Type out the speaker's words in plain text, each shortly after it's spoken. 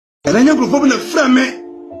And then you go for the frame.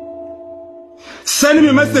 Send me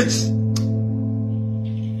a message.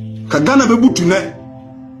 Kagana bebutune.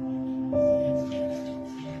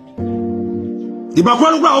 The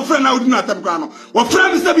Bakwano gwa friend na udina atamkrano. Wa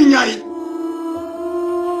friend is be nyai.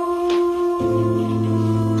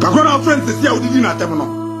 Bakwano friend is ya udina atamno.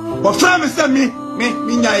 Wa friend is me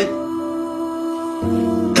nyai.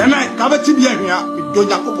 Kana ka ba ti bia hwia do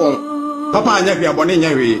Yakobon. Papa anya hwia bone nya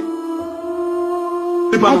hwe.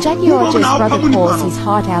 Ajaguraja's brother pours his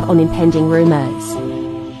heart out on impending rumors.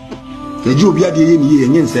 Eji obi ade ye ni ye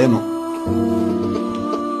nyense no.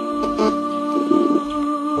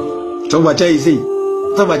 Who would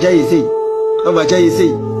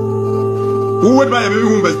buy a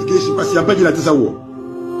investigation? But you're begging at this war.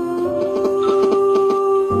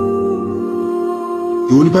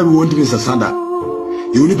 You only people want to miss a sanda.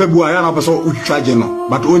 You only people are not so charging,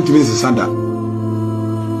 but want to miss a sanda.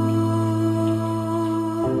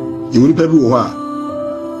 You only people who are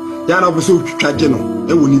Yana so charging,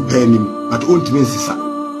 they will need penny, but want to miss a sanda.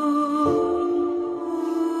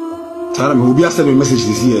 Tell me, will be a sending message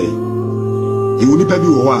this year. You will be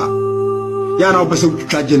wa ya na opese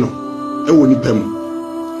twaje no e woni pam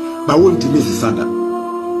ba wonti miss sada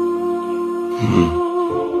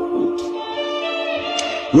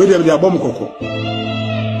we dem dia bom kokko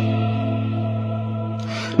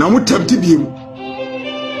na mu tamti biem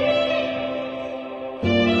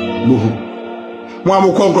mo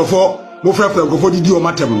am konkrofo mo frefre konkrofo didi o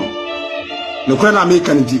matem no ne kra na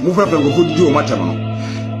America nti mo frefre konkrofo didi o matem no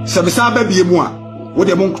se be sa ba biem a wo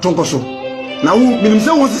de mo ntonkoso. Now,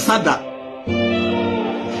 minimum was sada.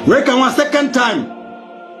 We can one second time.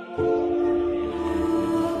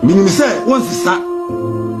 Minimum say once sa.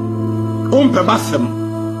 Pe basem.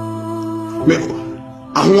 Me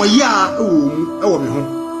ahon ya e wo me ho.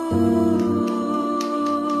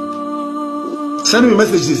 Send me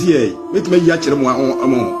messages here. Make me ya kire mo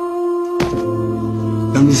amo.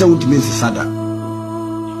 Na me say won't miss sada.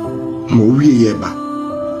 Mo wie ye ba.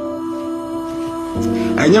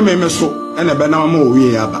 Anya me so. And a banana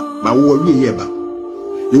we aba, but we ye ba.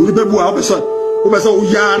 You will be bua opposite, who was so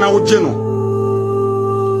yana or general.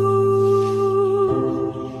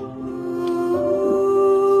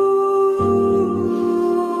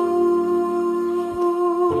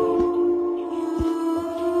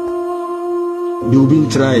 You've been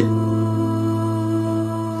tried.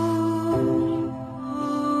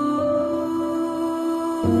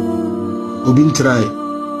 You've been tried.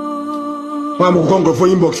 One more for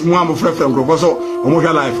inbox, one more friend from Grosso, or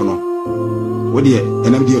more life no. What dear,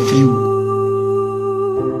 and I'm dear few.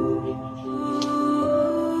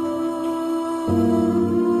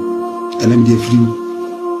 And I'm dear few.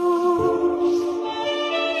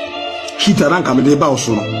 Hit a rank am de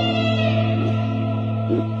bauso.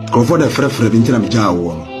 Go for the friend in Tinamija.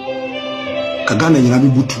 Kagana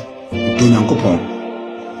Yami Butu, Donyan Copon.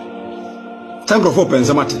 Thank you for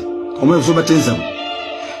Pensamati, or my sober.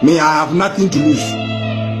 Me, I have nothing to lose.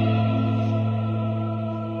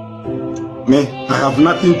 Me, I have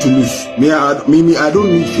nothing to lose. Me, I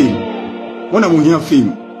don't need fame. When I'm here,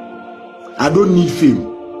 fame, I don't need fame.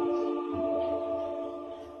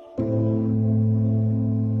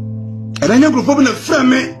 And then you go for a friend,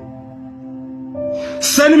 me.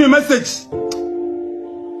 Send me a message.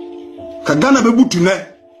 Kagana bebu tune.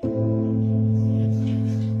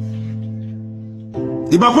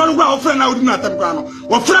 The Bakwano gwa friend na udina atamkrano.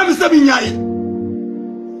 Wa friend is be nyai.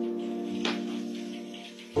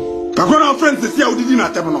 Bakwano friend is ya udina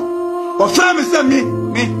atamno. Wa friend is me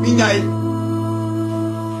nyai.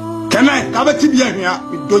 Kana ka ba tibia hwia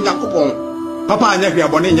do Yakobon. Papa anya hwia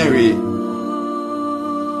bone nya hwe.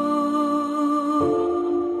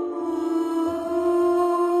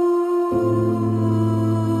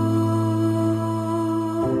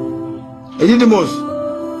 Eji the most.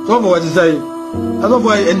 So what is say? I don't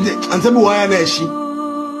know and some why an eshi.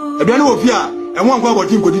 A piano of fear and one quite what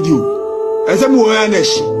you could do. And some why an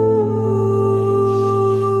eshi.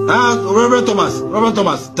 Ah, Robert Thomas,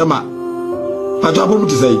 Tama. What I want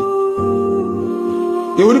to say.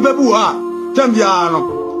 The only people who are Tambiano,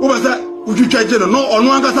 who was that? Would you try to know on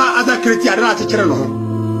one as a Christian?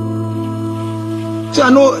 So I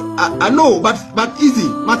know, but easy,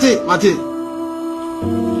 Mate.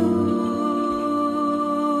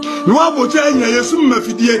 You are watching your sum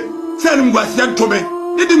mafidie, send him was young to me.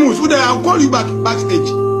 Did the moose would I call you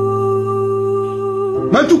backstage?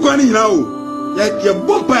 But to Connie now, yet your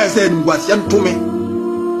bumpire said was young to me.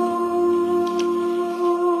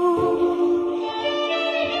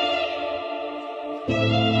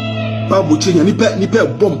 Babu China Nipper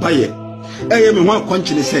bumpire. I am in one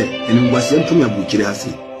conscience, and was young to me a butcher.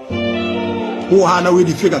 Who ha na we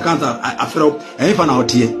di fake account afro enfa na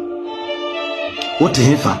otie what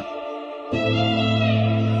enfa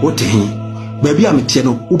what he baby am tie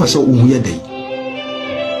no wo pese wo hu ye den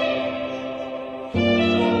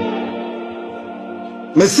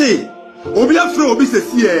Messi obi afro obi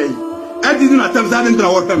sesi e didn't attempt that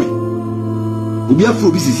didn't work me obi afro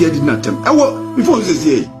obi sesi didn't attempt before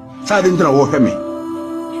sesi e sa didn't work me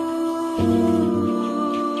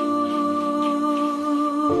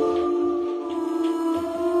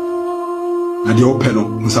Adi openo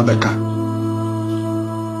musabeka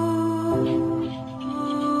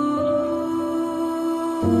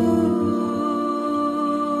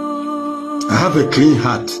I have a clean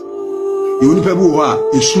heart. You only people who are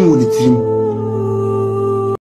a soon with the team.